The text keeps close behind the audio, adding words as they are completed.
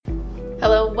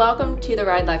Well, welcome to the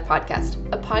Ride Life Podcast,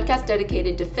 a podcast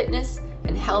dedicated to fitness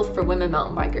and health for women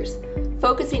mountain bikers,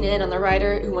 focusing in on the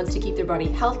rider who wants to keep their body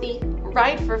healthy,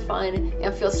 ride for fun,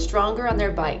 and feel stronger on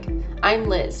their bike. I'm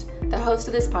Liz, the host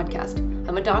of this podcast.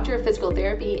 I'm a doctor of physical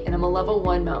therapy and I'm a level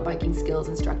 1 mountain biking skills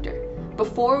instructor.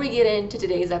 Before we get into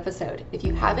today's episode, if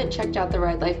you haven't checked out the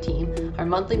Ride Life team, our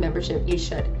monthly membership, you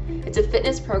should. It's a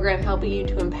fitness program helping you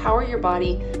to empower your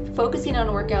body, focusing on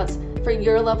workouts for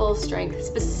your level of strength,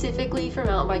 specifically for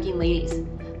mountain biking ladies.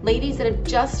 Ladies that have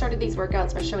just started these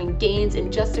workouts are showing gains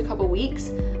in just a couple weeks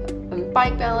on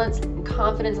bike balance and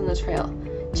confidence on the trail.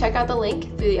 Check out the link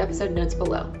through the episode notes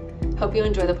below. Hope you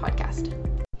enjoy the podcast.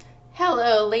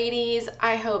 Hello ladies,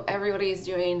 I hope everybody's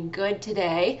doing good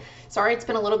today. Sorry it's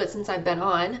been a little bit since I've been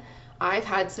on. I've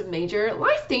had some major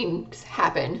life things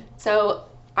happen. So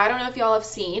I don't know if y'all have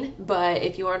seen, but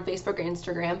if you are on Facebook or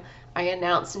Instagram, I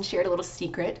announced and shared a little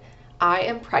secret. I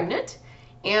am pregnant,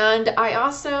 and I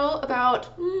also about,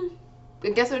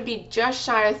 I guess it would be just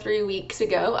shy of 3 weeks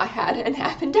ago, I had an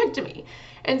appendectomy.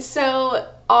 And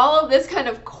so all of this kind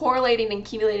of correlating and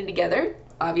accumulating together,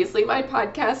 obviously my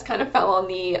podcast kind of fell on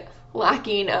the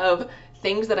lacking of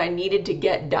things that I needed to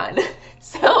get done.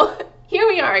 So here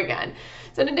we are again.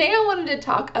 So today I wanted to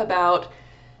talk about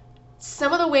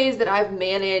some of the ways that I've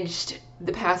managed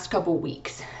the past couple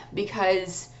weeks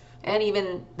and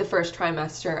even the first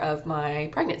trimester of my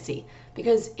pregnancy,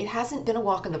 because it hasn't been a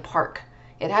walk in the park.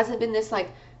 It hasn't been this like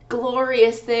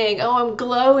glorious thing. Oh, I'm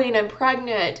glowing, I'm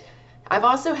pregnant. I've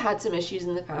also had some issues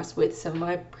in the past with some of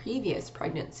my previous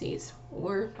pregnancies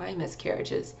or my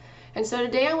miscarriages. And so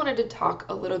today I wanted to talk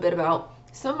a little bit about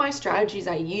some of my strategies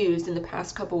I used in the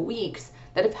past couple weeks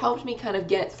that have helped me kind of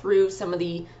get through some of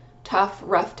the tough,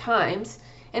 rough times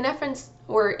in effort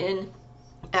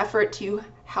to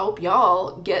help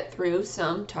y'all get through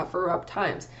some tougher, rough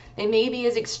times. They may be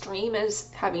as extreme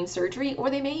as having surgery, or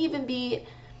they may even be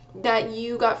that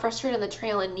you got frustrated on the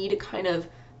trail and need to kind of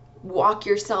walk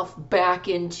yourself back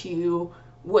into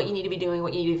what you need to be doing,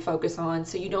 what you need to focus on,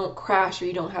 so you don't crash or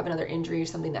you don't have another injury or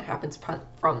something that happens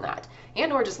from that.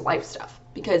 And or just life stuff,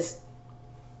 because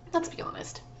let's be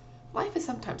honest, life is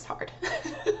sometimes hard.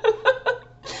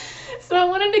 So I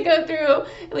wanted to go through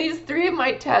at least 3 of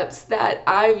my tips that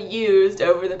I've used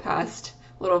over the past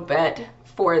little bit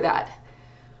for that.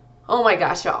 Oh my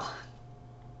gosh, y'all.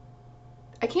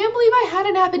 I can't believe I had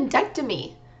an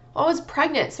appendectomy. I was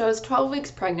pregnant, so I was 12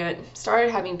 weeks pregnant,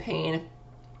 started having pain,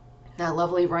 that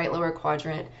lovely right lower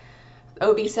quadrant.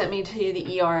 OB sent me to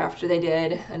the ER after they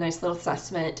did a nice little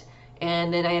assessment,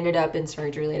 and then I ended up in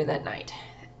surgery later that night.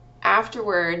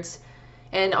 Afterwards,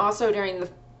 and also during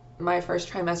my first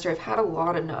trimester, I've had a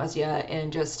lot of nausea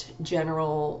and just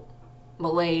general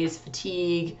malaise,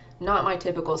 fatigue, not my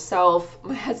typical self.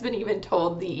 My husband even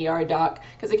told the ER doc,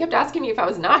 because they kept asking me if I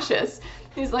was nauseous.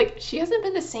 He's like, she hasn't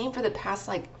been the same for the past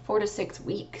 4 to 6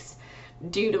 weeks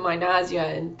due to my nausea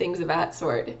and things of that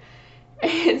sort.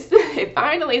 And so they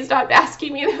finally stopped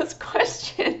asking me those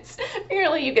questions.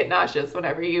 Apparently you get nauseous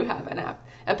whenever you have an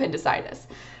appendicitis.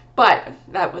 But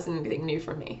that wasn't anything new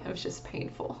for me. It was just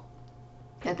painful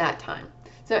at that time.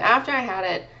 So after I had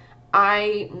it,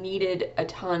 I needed a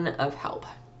ton of help.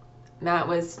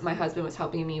 My husband was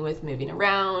helping me with moving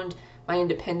around. My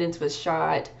independence was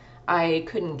shot. I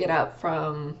couldn't get up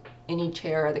from any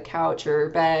chair or the couch or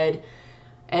bed.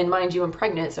 And mind you, I'm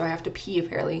pregnant, so I have to pee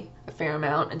apparently a fair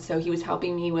amount. And so he was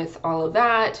helping me with all of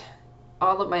that.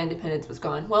 All of my independence was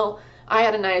gone. Well, I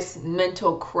had a nice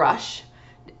mental crush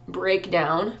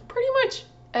breakdown pretty much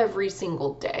every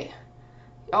single day.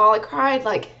 I cried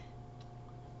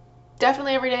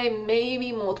definitely every day,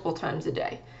 maybe multiple times a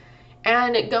day.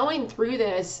 And going through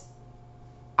this,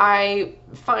 I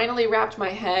finally wrapped my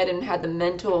head and had the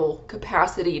mental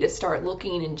capacity to start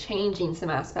looking and changing some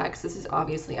aspects. This is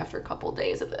obviously after a couple of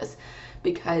days of this,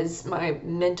 because my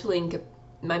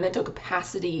mental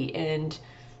capacity and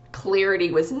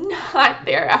clarity was not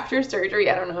there after surgery.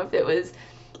 I don't know if it was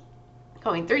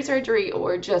going through surgery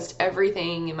or just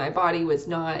everything in my body was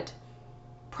not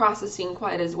processing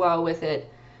quite as well with it.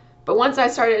 But once I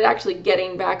started actually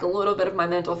getting back a little bit of my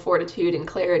mental fortitude and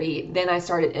clarity, then I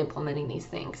started implementing these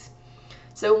things.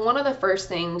 So one of the first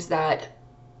things that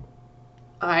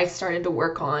I started to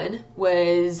work on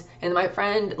was, and my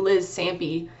friend Liz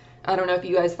Sampe, I don't know if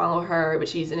you guys follow her, but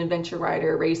she's an adventure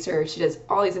rider, racer. She does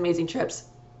all these amazing trips.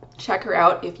 Check her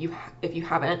out if you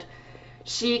haven't.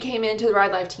 She came into the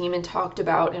Ride Life team and talked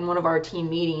about, in one of our team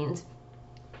meetings,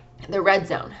 the red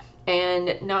zone.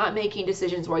 And not making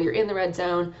decisions while you're in the red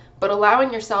zone, but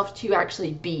allowing yourself to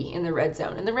actually be in the red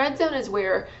zone. And the red zone is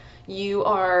where you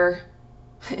are,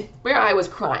 where I was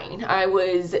crying. I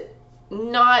was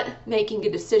not making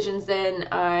good decisions then.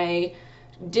 I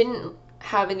didn't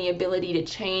have any ability to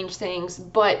change things,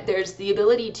 but there's the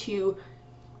ability to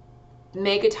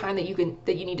make a time that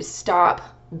you need to stop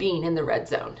being in the red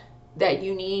zone, that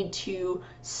you need to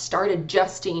start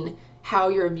adjusting how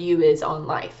your view is on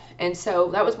life. And so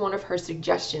that was one of her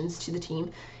suggestions to the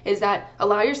team, is that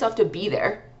allow yourself to be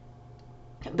there,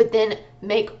 but then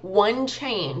make one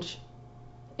change.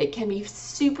 It can be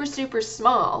super, super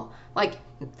small, like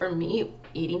for me,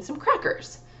 eating some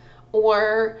crackers,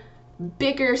 or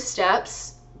bigger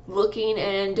steps, looking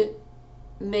and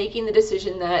making the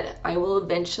decision that I will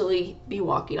eventually be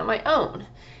walking on my own.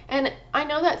 And I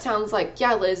know that sounds like,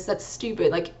 yeah, Liz, that's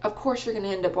stupid. Like, of course you're going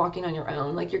to end up walking on your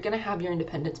own. Like, you're going to have your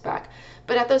independence back.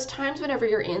 But at those times whenever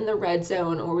you're in the red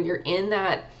zone, or you're in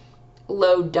that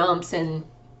low dumps, and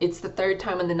it's the third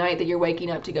time in the night that you're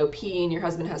waking up to go pee, and your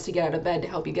husband has to get out of bed to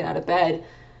help you get out of bed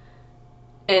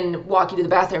and walk you to the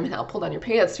bathroom and help pull down your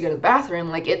pants to go to the bathroom,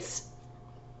 like,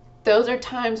 those are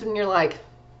times when you're like,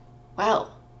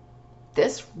 wow,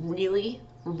 this really,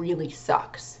 really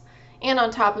sucks. And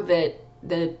on top of it,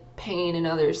 the pain and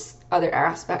other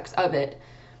aspects of it,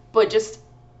 but just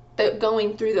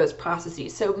going through those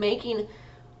processes. So making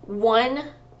one,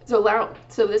 so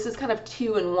this is kind of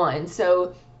 2 in 1.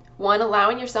 So 1,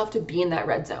 allowing yourself to be in that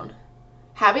red zone.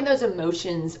 Having those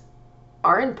emotions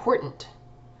are important.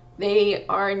 They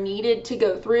are needed to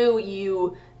go through.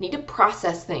 You need to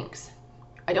process things.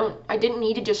 I didn't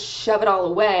need to just shove it all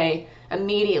away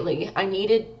immediately. I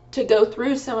needed to go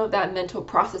through some of that mental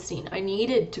processing. I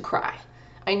needed to cry.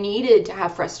 I needed to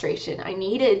have frustration. I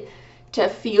needed to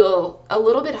feel a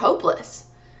little bit hopeless.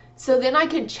 So then I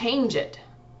could change it.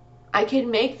 I could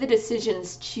make the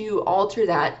decisions to alter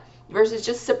that versus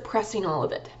just suppressing all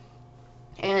of it.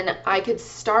 And I could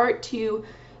start to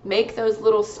make those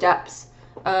little steps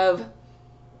of,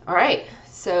 all right,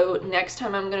 so next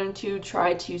time I'm going to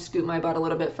try to scoot my butt a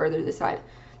little bit further to the side.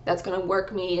 That's going to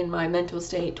work me in my mental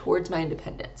state towards my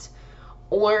independence.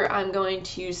 Or I'm going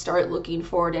to start looking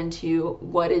forward into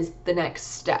what is the next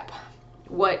step.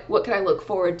 What can I look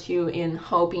forward to in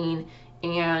hoping,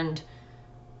 and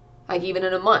like even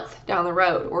in a month down the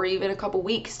road, or even a couple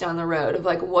weeks down the road, of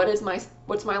like, what's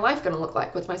my life going to look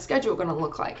like? What's my schedule going to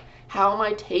look like? How am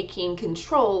I taking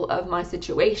control of my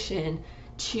situation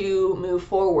to move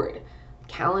forward,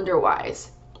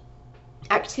 calendar-wise,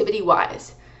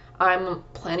 activity-wise? I'm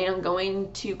planning on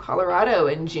going to Colorado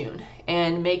in June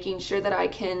and making sure that I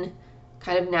can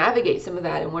kind of navigate some of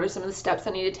that, and what are some of the steps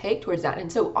I need to take towards that.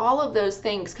 And so all of those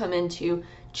things come into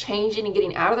changing and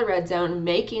getting out of the red zone,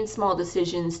 making small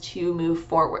decisions to move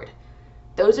forward.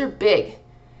 Those are big.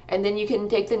 And then you can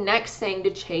take the next thing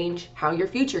to change how your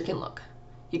future can look.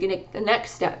 You can take the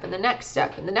next step and the next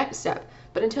step and the next step.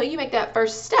 But until you make that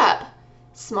first step,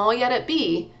 small yet it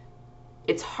be,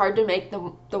 it's hard to make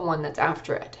the one that's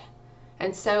after it.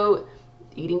 And so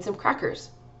eating some crackers,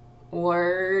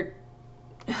 or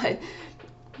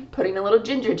putting a little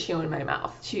ginger chew in my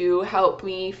mouth to help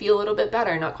me feel a little bit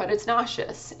better, not quite as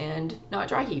nauseous and not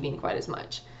dry heaving quite as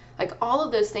much. Like, all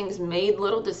of those things made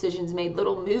little decisions, made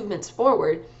little movements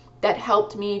forward that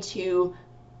helped me to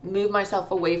move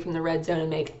myself away from the red zone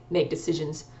and make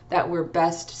decisions that were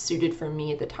best suited for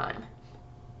me at the time.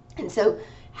 And so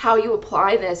how you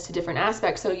apply this to different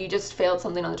aspects. So you just failed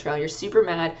something on the trail. You're super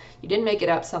mad. You didn't make it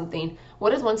up something.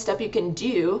 What is one step you can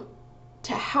do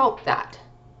to help that?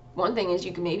 One thing is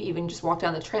you can maybe even just walk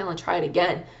down the trail and try it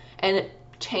again and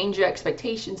change your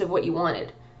expectations of what you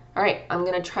wanted. All right, I'm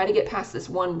going to try to get past this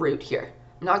one route here.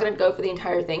 I'm not going to go for the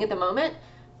entire thing at the moment,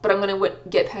 but I'm going to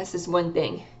get past this one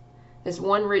thing, this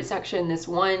one route section, this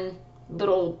one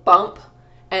little bump,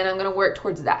 and I'm going to work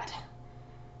towards that.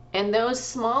 And those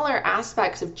smaller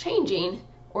aspects of changing,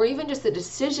 or even just the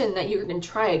decision that you're going to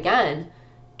try again,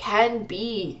 can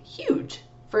be huge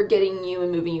for getting you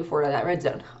and moving you forward out of that red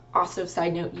zone. Also,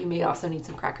 side note, you may also need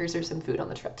some crackers or some food on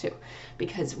the trail too,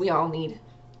 because we all need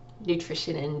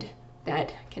nutrition, and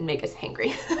that can make us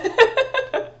hangry.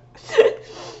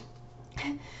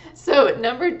 So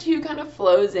number 2 kind of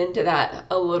flows into that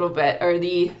a little bit, or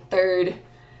the third.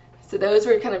 So those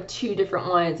were kind of 2 different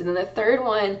ones. And then the third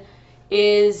one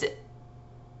is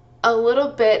a little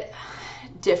bit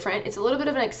different. It's a little bit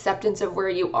of an acceptance of where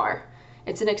you are.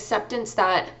 It's an acceptance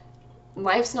that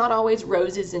life's not always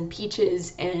roses and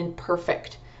peaches and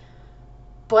perfect.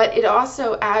 But it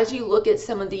also, as you look at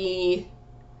some of the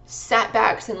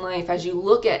setbacks in life, as you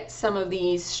look at some of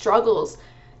these struggles,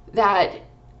 that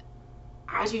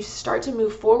as you start to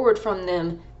move forward from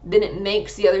them, then it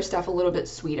makes the other stuff a little bit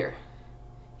sweeter.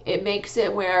 It makes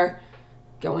it where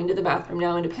going to the bathroom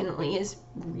now independently is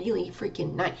really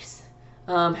freaking nice.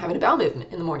 having a bowel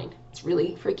movement in the morning. It's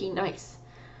really freaking nice.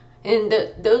 And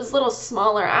those little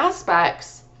smaller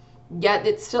aspects, yet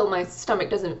it's still, my stomach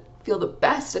doesn't feel the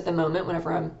best at the moment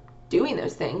whenever I'm doing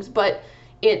those things, but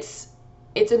it's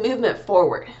a movement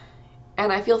forward.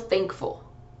 And I feel thankful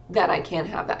that I can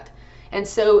have that. And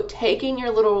so taking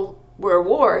your little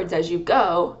rewards as you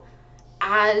go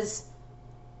as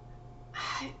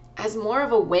more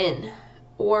of a win,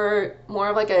 or more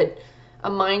of like a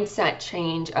mindset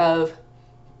change of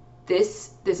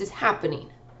this is happening,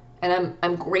 and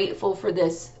I'm grateful for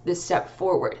this step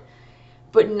forward,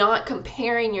 but not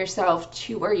comparing yourself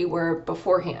to where you were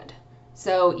beforehand.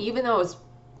 So even though I was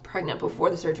pregnant before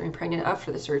the surgery and pregnant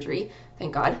after the surgery,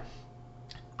 thank God,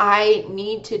 I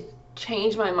need to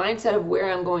change my mindset of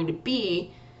where I'm going to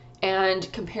be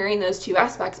and comparing those two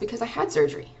aspects, because I had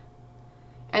surgery.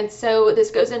 And so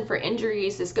this goes in for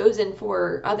injuries, this goes in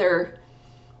for other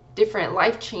different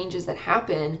life changes that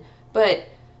happen, but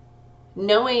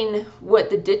knowing what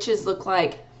the ditches look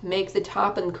like make the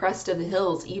top and crest of the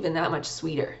hills even that much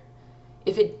sweeter.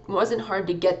 If it wasn't hard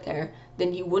to get there,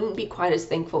 then you wouldn't be quite as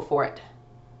thankful for it.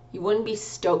 You wouldn't be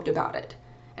stoked about it.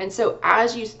 And so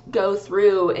as you go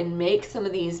through and make some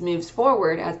of these moves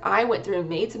forward, as I went through and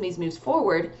made some of these moves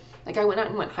forward, like I went out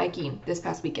and went hiking this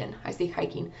past weekend. I say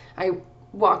hiking. I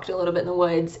walked a little bit in the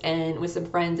woods and with some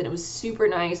friends, and it was super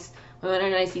nice. We went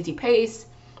at a nice easy pace.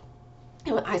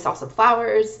 I saw some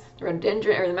flowers. The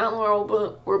rhododendron or the mountain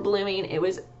laurel were blooming. It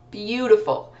was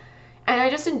beautiful. And I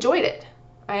just enjoyed it.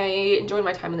 I enjoyed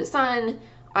my time in the sun.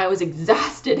 I was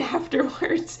exhausted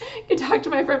afterwards. I talked to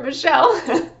my friend Michelle.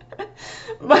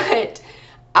 But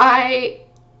I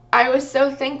was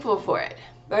so thankful for it.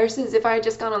 Versus if I had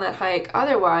just gone on that hike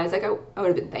otherwise, like I would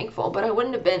have been thankful, but I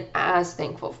wouldn't have been as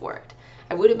thankful for it.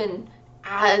 I would have been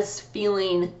as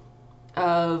feeling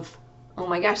of, oh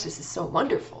my gosh, this is so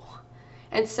wonderful.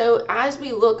 And so as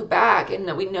we look back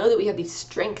and we know that we have these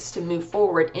strengths to move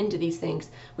forward into these things,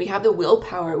 we have the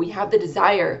willpower, we have the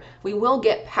desire, we will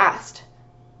get past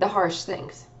the harsh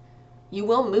things. You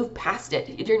will move past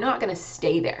it. You're not going to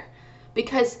stay there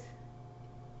because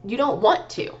you don't want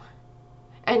to.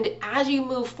 And as you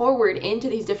move forward into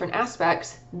these different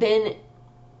aspects, then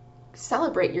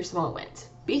celebrate your small wins.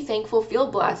 Be thankful,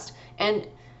 feel blessed, and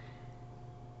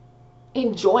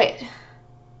enjoy it.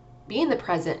 Be in the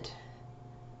present.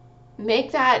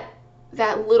 Make that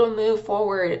little move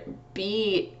forward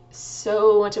be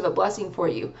so much of a blessing for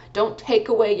you. Don't take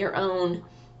away your own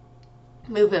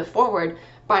movement forward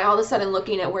by all of a sudden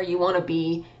looking at where you want to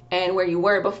be and where you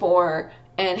were before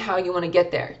and how you want to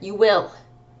get there. You will.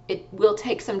 It will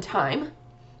take some time.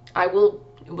 It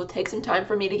will take some time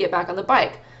for me to get back on the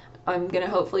bike. I'm going to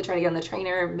hopefully try to get on the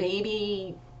trainer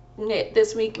maybe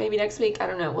this week, maybe next week. I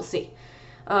don't know. We'll see.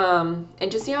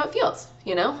 And just see how it feels.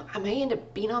 You know, I may end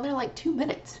up being on there like 2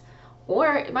 minutes,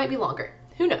 or it might be longer.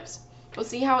 Who knows? We'll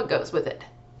see how it goes with it.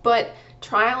 But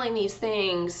trialing these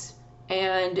things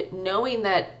and knowing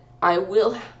that I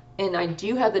will, and I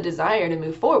do have the desire to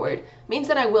move forward, means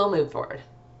that I will move forward.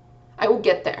 I will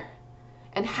get there.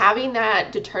 And having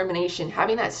that determination,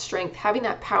 having that strength, having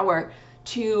that power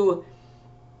to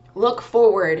look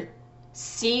forward,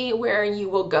 see where you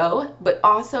will go, but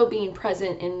also being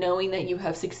present and knowing that you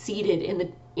have succeeded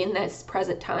in this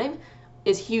present time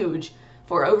is huge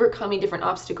for overcoming different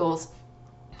obstacles.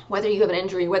 Whether you have an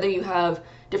injury, whether you have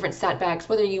different setbacks,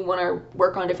 whether you want to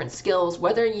work on different skills,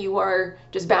 whether you are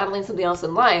just battling something else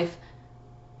in life,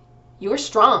 you are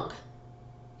strong.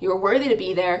 You are worthy to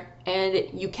be there, and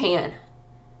you can.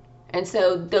 And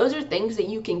so those are things that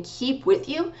you can keep with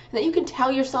you and that you can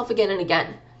tell yourself again and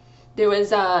again. There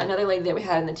was another lady that we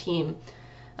had in the team,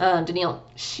 Danielle.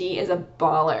 She is a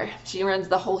baller. She runs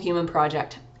the Whole Human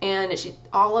Project, and she's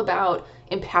all about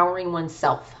empowering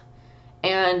oneself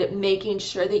and making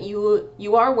sure that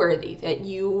you are worthy, that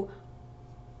you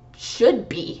should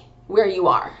be where you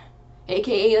are,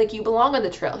 aka like you belong on the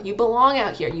trail, you belong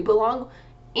out here, you belong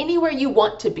anywhere you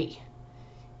want to be,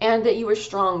 and that you are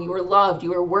strong, you are loved,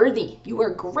 you are worthy, you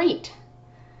are great.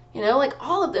 You know, like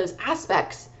all of those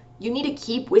aspects you need to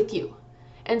keep with you.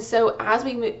 And so as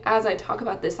I talk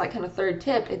about this, like kind of third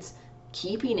tip, it's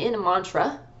keeping in a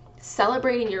mantra,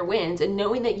 celebrating your wins, and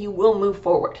knowing that you will move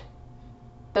forward.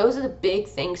 Those are the big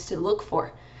things to look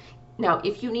for. Now,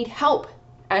 if you need help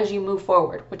as you move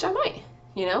forward, which I might,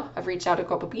 you know, I've reached out to a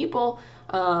couple people,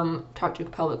 talked to a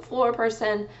pelvic floor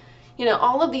person, you know,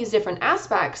 all of these different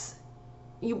aspects,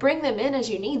 you bring them in as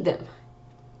you need them.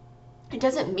 It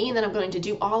doesn't mean that I'm going to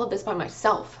do all of this by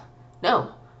myself.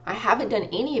 No, I haven't done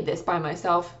any of this by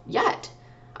myself yet.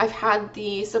 I've had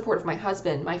the support of my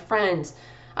husband, my friends,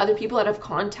 other people that have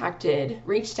contacted,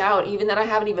 reached out, even that I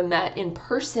haven't even met in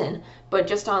person, but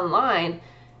just online,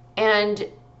 and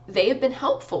they have been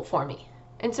helpful for me.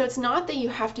 And so it's not that you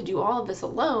have to do all of this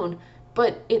alone,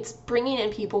 but it's bringing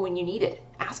in people when you need it,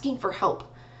 asking for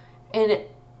help, and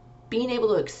being able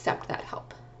to accept that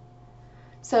help.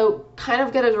 So kind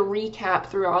of get as a recap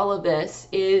through all of this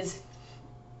is,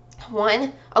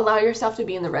 one, allow yourself to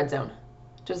be in the red zone,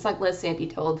 just like Liz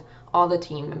Sampe told all the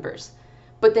team members.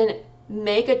 But then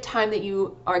make a time that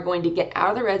you are going to get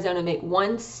out of the red zone and make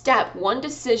one step, one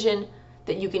decision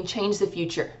that you can change the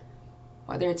future.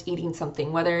 Whether it's eating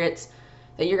something, whether it's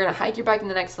that you're going to hike your bike in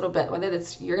the next little bit, whether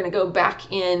it's you're going to go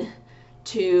back in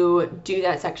to do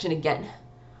that section again.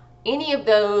 Any of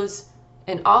those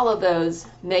and all of those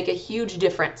make a huge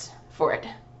difference for it.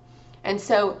 And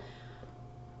so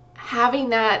having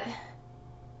that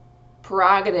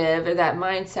prerogative or that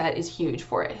mindset is huge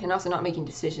for it. And also not making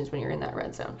decisions when you're in that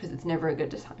red zone, because it's never a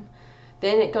good time.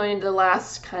 Then going into the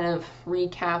last kind of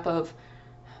recap of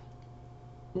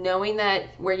knowing that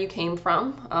where you came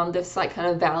from, this like kind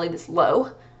of valley, this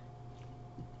low,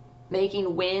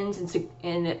 making wins and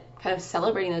kind of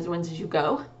celebrating those wins as you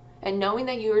go, and knowing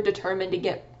that you are determined to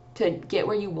get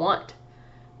where you want,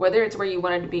 whether it's where you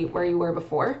wanted to be, where you were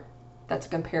before. That's a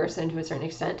comparison to a certain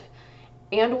extent,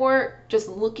 and or just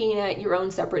looking at your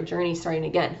own separate journey starting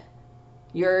again.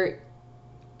 You're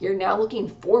now looking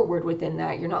forward within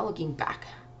that. You're not looking back.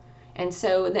 And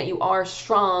so that you are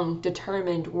strong,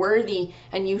 determined, worthy,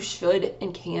 and you should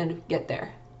and can get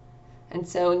there. And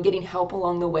so in getting help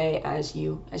along the way as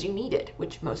you need it,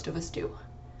 which most of us do.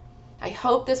 I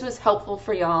hope this was helpful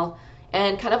for y'all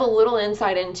and kind of a little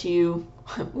insight into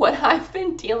what I've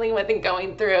been dealing with and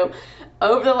going through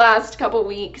over the last couple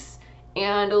weeks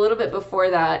and a little bit before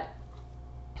that.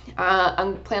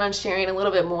 I'm planning on sharing a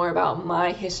little bit more about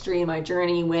my history and my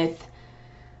journey with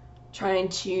trying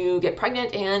to get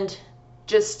pregnant and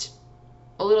just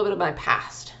a little bit of my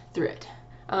past through it.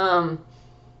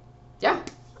 Yeah,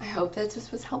 I hope that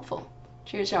this was helpful.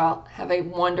 Cheers, y'all. Have a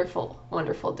wonderful,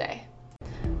 wonderful day.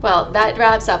 Well, that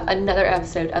wraps up another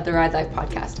episode of the Ride Life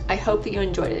podcast. I hope that you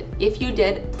enjoyed it. If you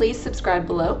did, please subscribe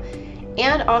below.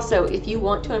 And also, if you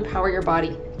want to empower your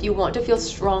body, if you want to feel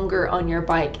stronger on your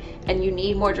bike and you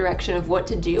need more direction of what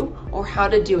to do or how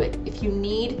to do it, if you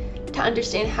need to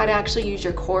understand how to actually use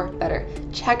your core better,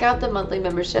 check out the monthly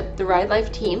membership, the Ride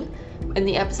Life team, in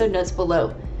the episode notes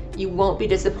below. You won't be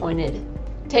disappointed.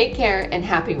 Take care and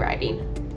happy riding.